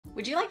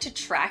Would you like to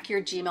track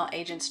your Gmail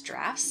agent's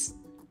drafts?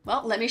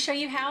 Well, let me show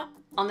you how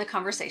on the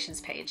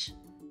Conversations page.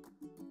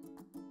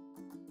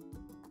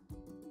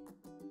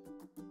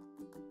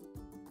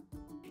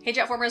 Hey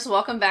Jotformers,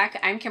 welcome back.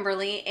 I'm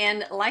Kimberly,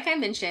 and like I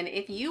mentioned,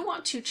 if you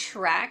want to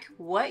track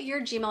what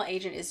your Gmail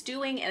agent is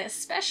doing and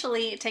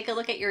especially take a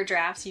look at your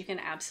drafts, you can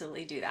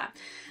absolutely do that.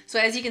 So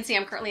as you can see,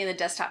 I'm currently in the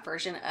desktop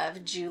version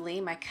of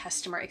Julie, my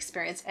Customer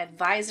Experience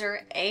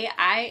Advisor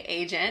AI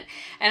agent,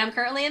 and I'm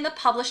currently in the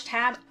Publish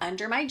tab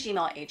under my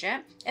Gmail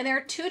agent, and there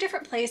are two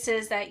different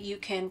places that you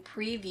can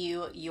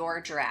preview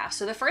your draft.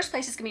 So the first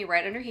place is going to be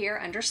right under here,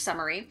 under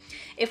Summary.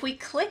 If we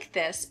click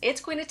this,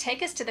 it's going to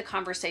take us to the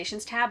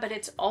Conversations tab, but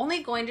it's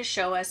only going to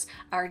show us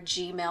our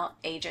Gmail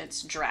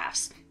agent's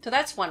drafts. So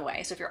that's one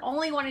way. So if you're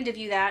only wanting to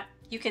view that,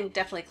 you can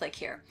definitely click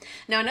here.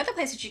 Now, another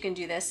place that you can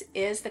do this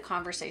is the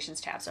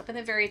Conversations tab. So up in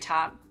the very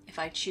top, if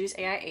I choose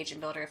AI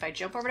Agent Builder, if I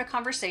jump over to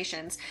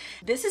Conversations,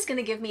 this is going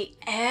to give me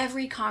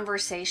every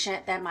conversation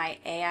that my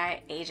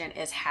AI agent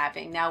is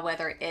having. Now,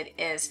 whether it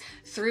is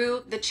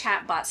through the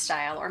chatbot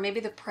style or maybe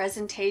the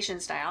presentation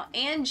style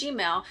and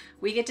Gmail,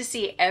 we get to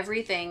see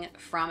everything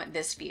from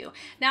this view.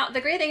 Now,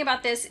 the great thing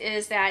about this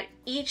is that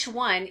each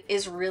one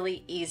is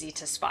really easy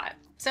to spot.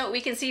 So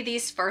we can see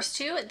these first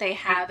two, they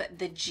have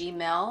the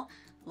Gmail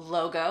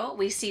logo.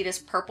 We see this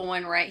purple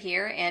one right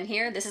here and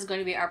here. This is going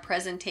to be our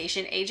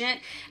presentation agent.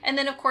 And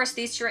then of course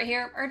these two right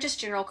here are just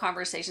general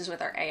conversations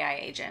with our AI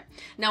agent.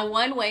 Now,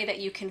 one way that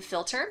you can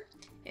filter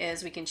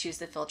is we can choose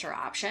the filter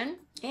option,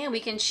 and we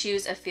can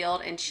choose a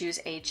field and choose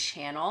a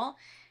channel,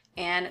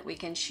 and we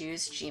can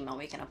choose Gmail.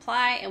 We can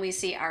apply, and we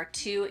see our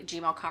two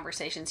Gmail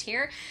conversations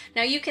here.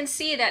 Now you can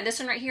see that this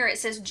one right here, it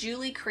says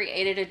Julie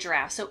created a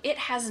draft. So it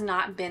has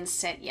not been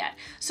sent yet.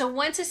 So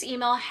once this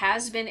email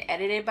has been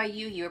edited by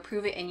you, you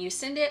approve it and you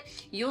send it,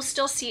 you'll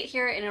still see it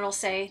here and it'll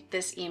say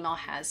this email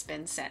has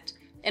been sent.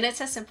 And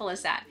it's as simple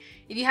as that.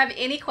 If you have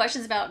any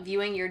questions about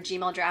viewing your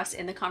Gmail drafts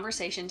in the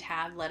Conversation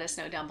tab, let us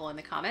know down below in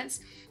the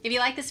comments. If you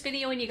like this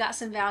video and you got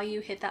some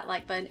value, hit that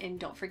like button and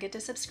don't forget to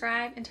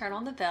subscribe and turn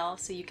on the bell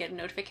so you get a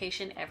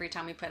notification every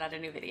time we put out a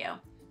new video.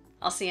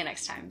 I'll see you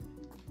next time.